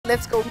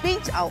let's go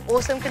meet our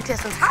awesome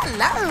contestants.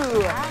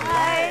 Hello.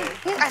 Hi.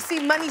 I see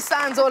money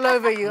signs all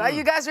over you. Are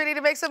you guys ready to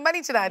make some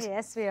money tonight?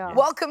 Yes, we are.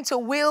 Welcome to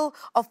Wheel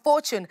of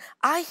Fortune.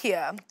 I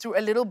hear through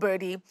a little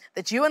birdie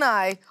that you and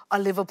I are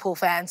Liverpool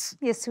fans.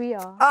 Yes, we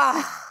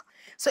are.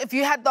 So if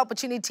you had the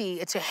opportunity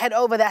to head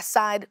over that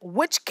side,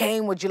 which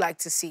game would you like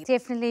to see?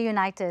 Definitely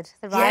United.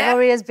 The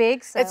rivalry is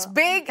big. So it's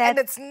big and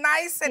it's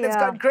nice and it's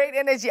got great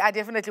energy. I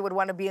definitely would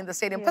want to be in the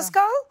stadium.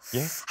 Pascal?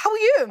 Yes. How are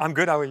you? I'm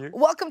good, how are you?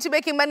 Welcome to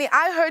Making Money.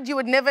 I heard you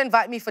would never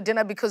invite me for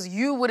dinner because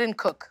you wouldn't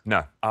cook.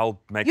 No, I'll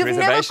make You've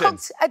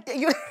reservations. Never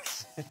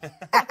cooked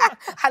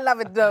I love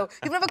it though.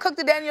 You've never cooked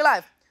a day in your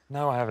life?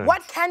 No, I haven't.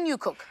 What can you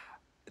cook?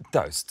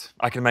 Toast.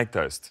 I can make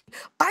toast.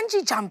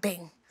 Bungee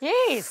jumping.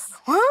 Yes.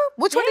 Huh?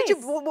 Which one did you,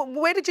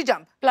 where did you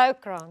jump?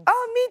 Blowground.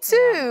 Oh, me too.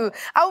 Yeah.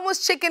 I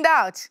almost chickened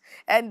out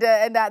and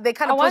they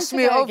kind of pushed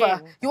me over.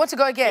 Again. You want to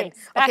go again?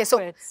 Yes, okay, so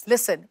backwards.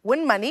 listen,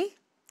 win money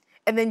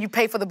and then you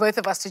pay for the both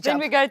of us to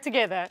jump. Then we go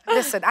together.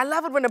 Listen, I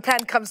love it when a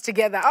plan comes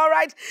together. All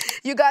right,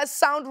 you guys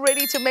sound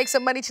ready to make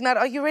some money tonight.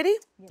 Are you ready?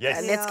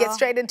 Yes. Let's get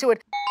straight into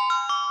it.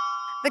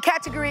 The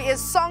category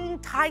is song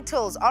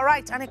titles. All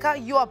right,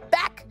 Annecke, you are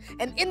back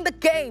and in the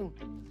game.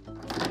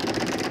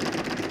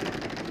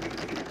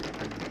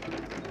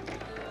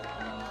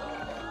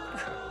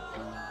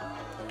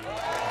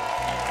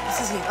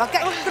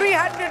 Okay,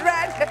 300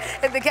 Rand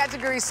in the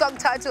category song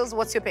titles.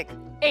 What's your pick?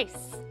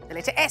 S. The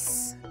letter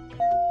S.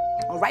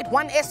 All right,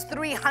 1S,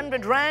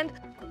 300 Rand.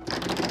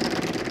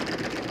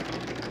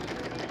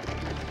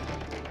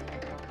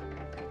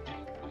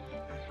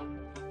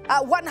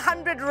 Uh,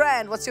 100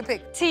 Rand. What's your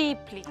pick? T,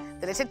 please.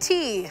 The letter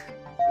T.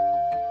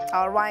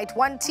 All right,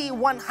 1T,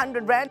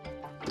 100 Rand.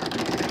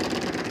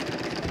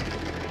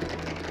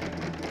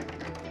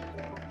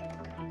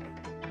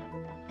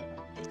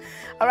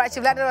 All right,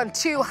 you've landed on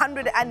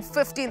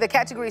 250 in the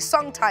category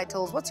song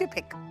titles. What's your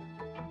pick?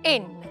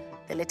 N.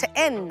 The letter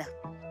N.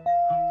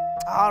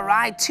 All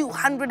right,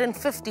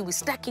 250. We're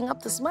stacking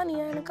up this money,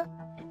 Annecke.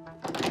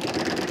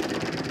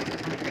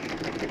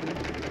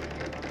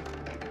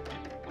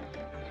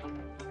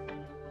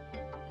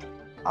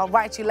 All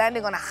right, you're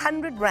landing on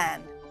 100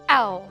 Rand.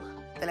 L.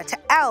 The letter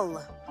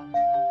L.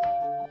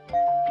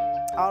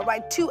 All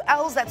right, 2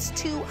 L's, that's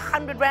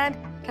 200 Rand.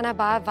 Can I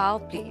buy a vowel,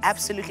 please?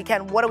 Absolutely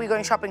can. What are we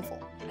going shopping for?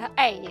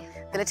 A.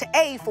 The letter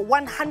A for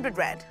 100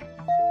 Rand.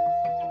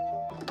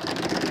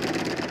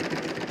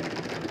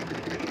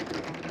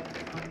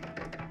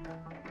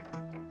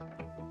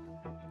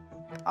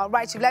 All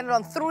right, you've landed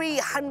on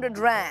 300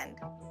 Rand.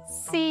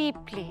 C,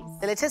 please.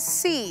 The letter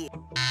C.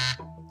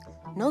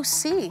 No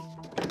C.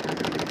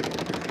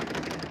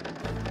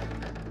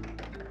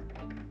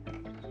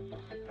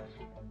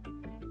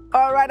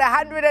 All right,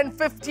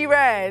 150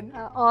 Rand.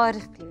 R,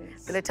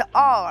 please. The letter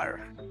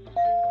R.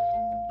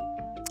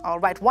 All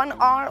right, 1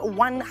 R,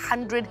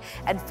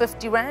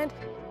 150 Rand.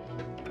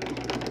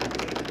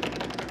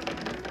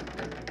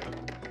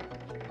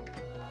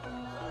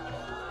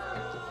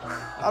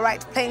 All right,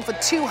 playing for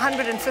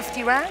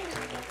 250 Rand.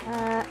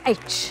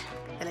 H.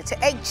 The letter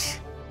H.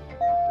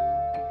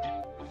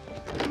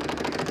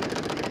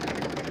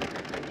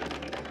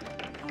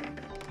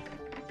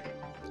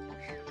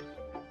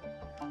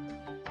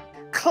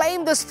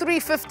 Claim this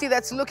 350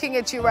 that's looking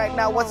at you right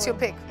now. What's your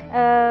pick?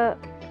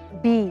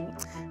 B.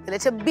 The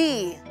letter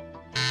B.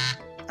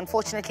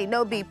 Unfortunately,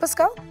 no B.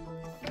 Pascal?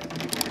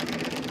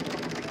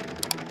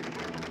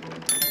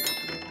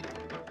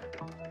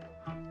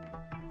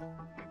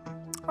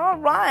 All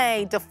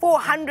right, the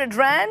 400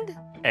 Rand.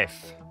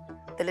 F.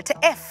 The letter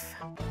F.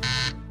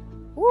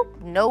 Whoop,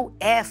 no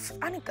F.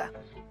 Annecke.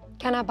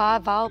 Can I buy a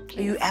vowel,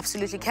 please? You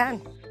absolutely can.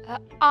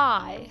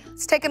 I.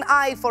 Let's take an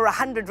I for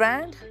 100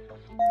 Rand.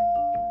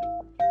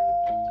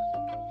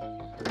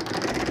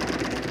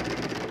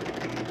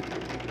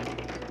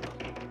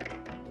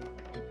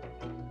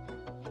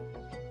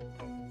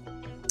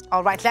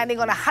 All right, landing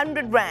on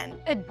 100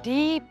 Rand. A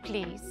D,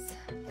 please.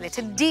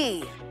 Letter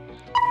D.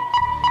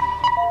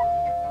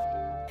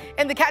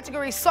 In the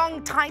category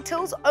song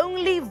titles,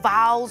 only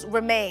vowels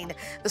remain.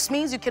 This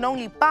means you can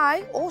only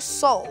buy or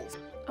solve.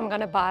 I'm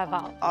going to buy a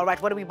vowel. All right,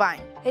 what are we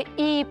buying? A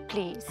E,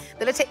 please.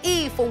 The letter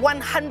E for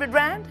 100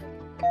 Rand.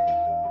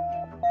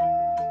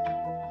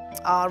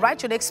 All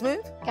right, your next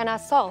move? Can I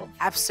solve?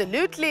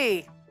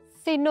 Absolutely.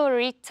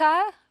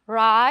 Senorita,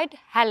 ride,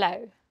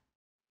 hello.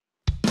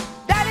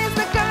 That is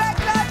the correct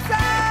answer!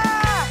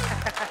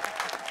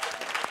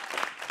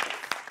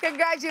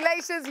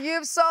 Congratulations,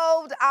 you've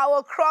solved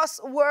our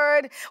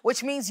crossword,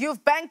 which means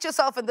you've banked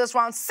yourself in this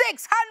round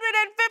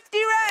 650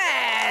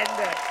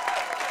 Rand.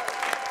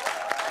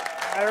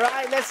 All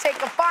right, let's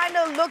take a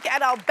final look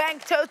at our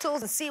bank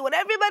totals and see what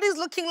everybody's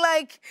looking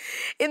like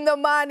in the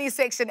money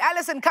section.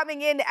 Alison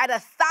coming in at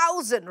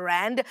 1,000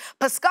 Rand.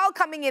 Pascal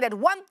coming in at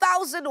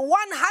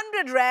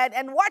 1,100 Rand.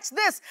 And watch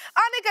this,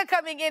 Annecke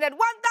coming in at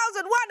 1,150.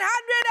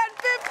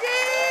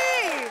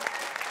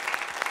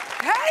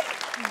 Hey,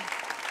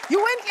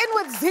 You went in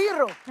with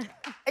 0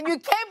 and you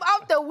came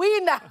out the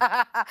winner.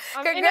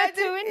 I'm in it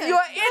to win it. You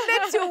are in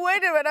it to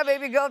win it, right,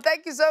 baby girl.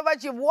 Thank you so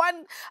much. You've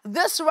won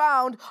this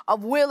round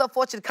of Wheel of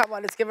Fortune. Come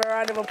on, let's give her a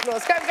round of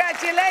applause.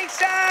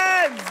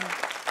 Congratulations.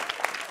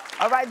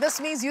 All right, this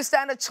means you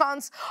stand a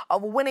chance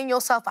of winning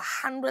yourself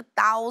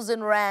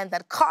 100,000 Rand.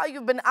 That car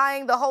you've been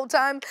eyeing the whole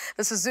time,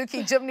 the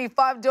Suzuki Jimny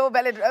 5-door,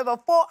 valued at over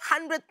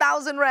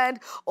 400,000 Rand.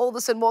 All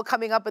this and more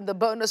coming up in the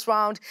bonus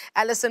round.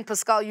 Alison,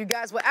 Pascual, you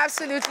guys were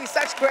absolutely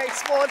such great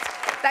sports.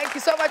 Thank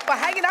you so much for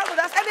hanging out with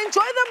us and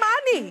enjoy the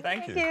money.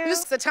 Thank you.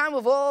 This is the time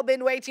we've all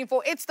been waiting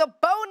for. It's the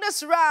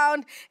bonus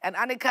round, and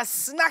Annecke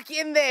snuck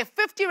in there.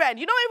 50 Rand.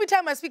 You know, every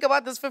time I speak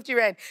about this 50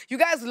 Rand, you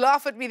guys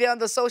laugh at me there on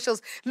the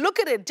socials. Look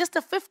at it. Just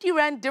a 50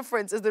 Rand difference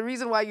is the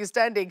reason why you're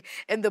standing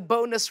in the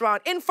bonus round.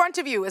 In front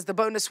of you is the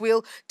bonus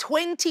wheel.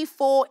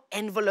 24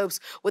 envelopes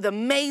with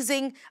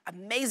amazing,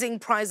 amazing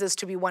prizes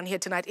to be won here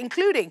tonight,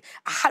 including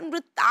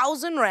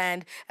 100,000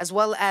 Rand, as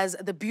well as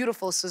the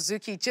beautiful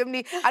Suzuki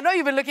Jimny. I know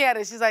you've been looking at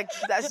it. She's like,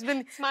 she's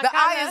been, the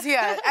eye is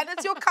here. And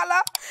it's your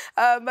color.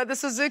 The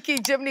Suzuki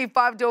Jimny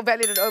 5-door,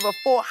 valued at over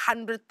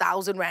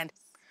 400,000 Rand.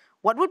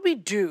 What would we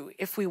do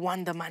if we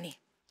won the money?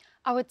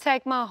 I would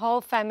take my whole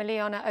family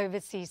on an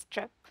overseas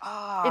trip. It's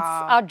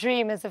our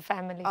dream as a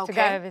family to go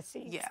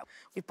overseas. Yeah,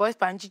 we both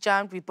bungee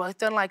jumped. We both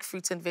don't like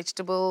fruits and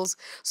vegetables.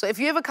 So if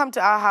you ever come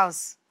to our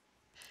house,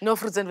 no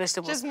fruits and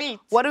vegetables. Just meat.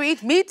 What do we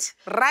eat? Meat,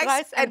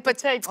 rice and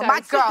potatoes. Oh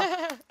my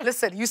God.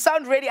 Listen, you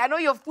sound ready. I know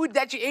your food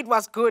that you ate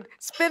was good.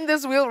 Spin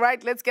this wheel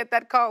right. Let's get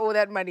that car or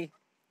that money.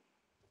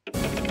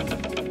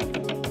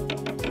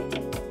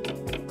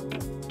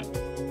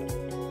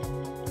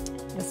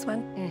 This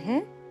one? Mm-hmm.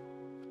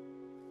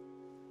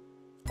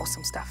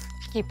 Awesome stuff.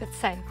 Keep it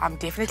safe. I'm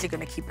definitely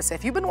going to keep it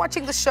safe. You've been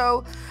watching the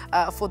show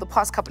for the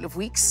past couple of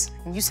weeks,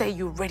 and you say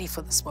you're ready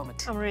for this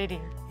moment. I'm ready.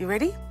 You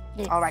ready?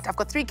 Yes. All right, I've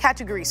got 3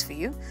 categories for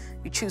you.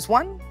 You choose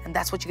one, and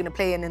that's what you're going to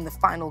play in the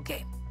final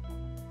game.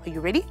 Are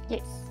you ready?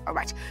 Yes. All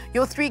right.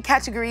 Your 3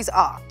 categories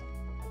are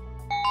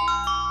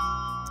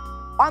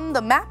on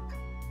the map,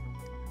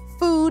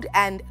 food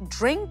and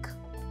drink,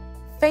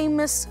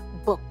 famous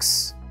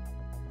books.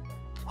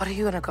 What are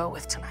you going to go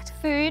with tonight?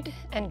 Food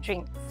and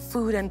drink.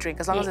 Food and drink,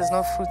 as long as there's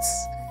no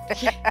fruits.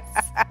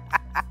 Yes.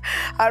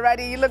 All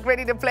righty, you look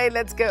ready to play.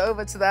 Let's go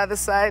over to the other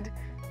side.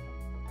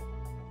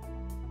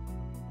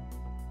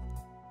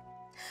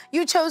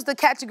 You chose the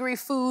category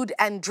food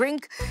and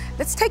drink.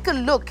 Let's take a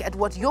look at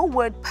what your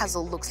word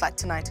puzzle looks like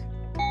tonight.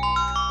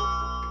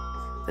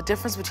 The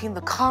difference between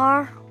the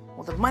car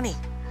or the money.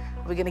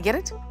 Are we going to get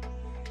it?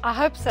 I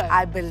hope so.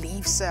 I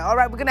believe so. All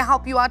right, we're going to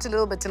help you out a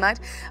little bit tonight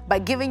by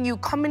giving you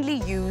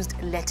commonly used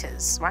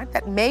letters, right,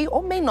 that may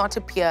or may not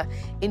appear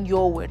in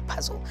your word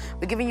puzzle.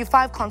 We're giving you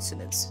 5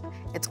 consonants.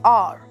 It's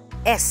R,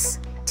 S,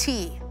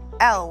 T,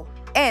 L,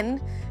 N,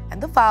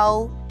 and the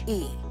vowel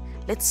E.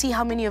 Let's see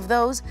how many of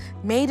those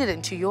made it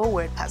into your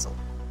word puzzle.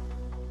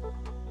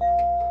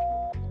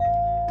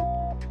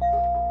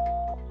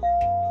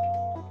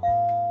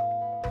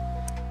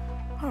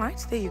 All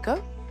right, there you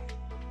go.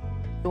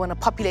 You want to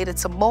populate it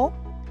some more?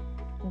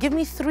 Give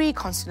me 3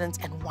 consonants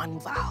and 1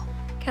 vowel.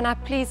 Can I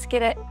please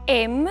get an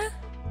M,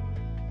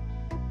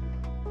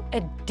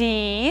 a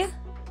D,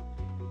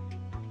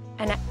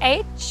 and an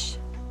H,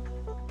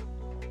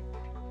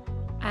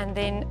 and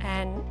then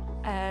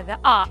the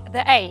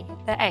A.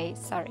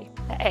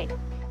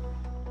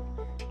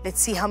 Let's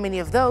see how many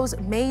of those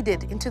made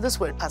it into this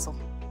word puzzle.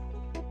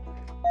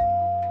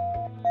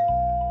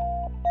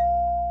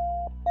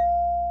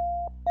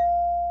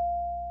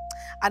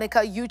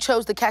 Annecke, you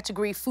chose the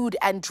category food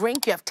and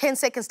drink. You have 10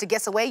 seconds to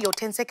guess away. Your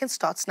 10 seconds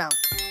starts now.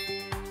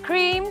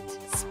 Creamed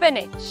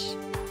spinach.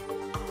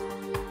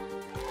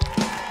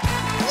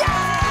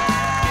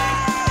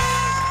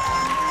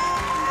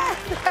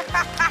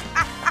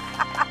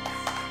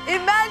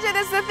 Imagine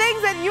it's the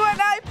things that you and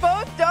I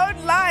both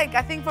don't like.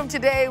 I think from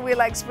today we're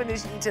like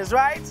spinach eaters,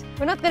 right?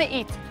 We're not going to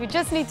eat. We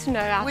just need to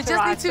know how to write it. We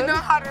just need to know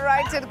how to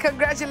write it.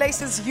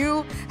 Congratulations,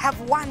 you have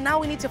won. Now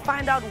we need to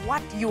find out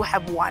what you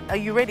have won. Are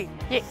you ready?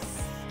 Yes.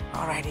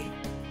 Alrighty.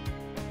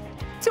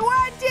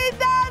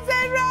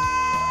 20,000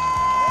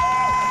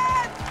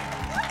 Rand!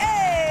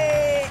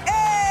 Hey,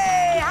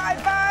 hey, high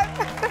five.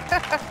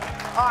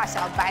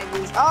 Awesome,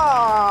 babies.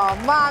 Oh,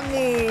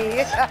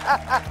 mommy.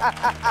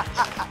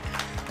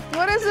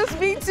 What does this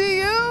mean to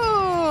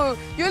you?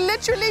 You're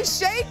literally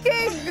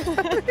shaking.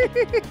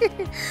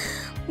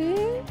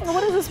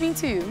 What does this mean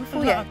to you?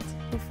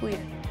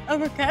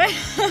 I'm okay.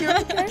 You're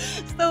okay?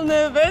 Still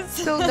nervous.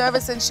 Still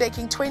nervous and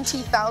shaking.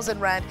 20,000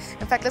 Rand.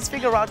 In fact, let's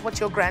figure out what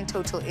your grand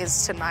total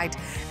is tonight.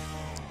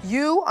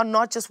 You are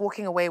not just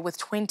walking away with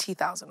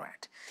 20,000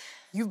 Rand.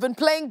 You've been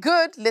playing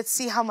good. Let's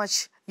see how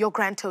much your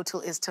grand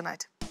total is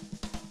tonight.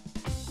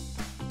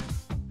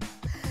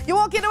 You're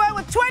walking away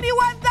with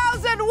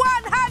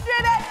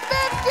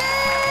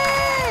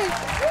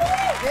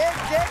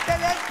 21,150!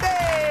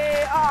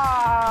 Excelente!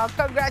 Oh,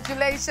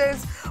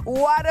 congratulations.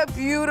 What a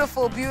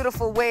beautiful,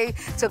 beautiful way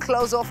to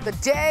close off the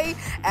day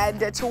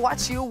and to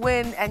watch you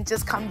win and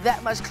just come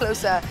that much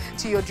closer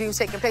to your dreams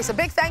taking place. A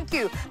big thank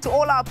you to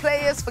all our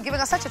players for giving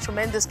us such a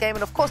tremendous game,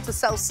 and of course to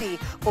Cell C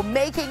for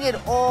making it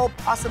all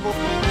possible.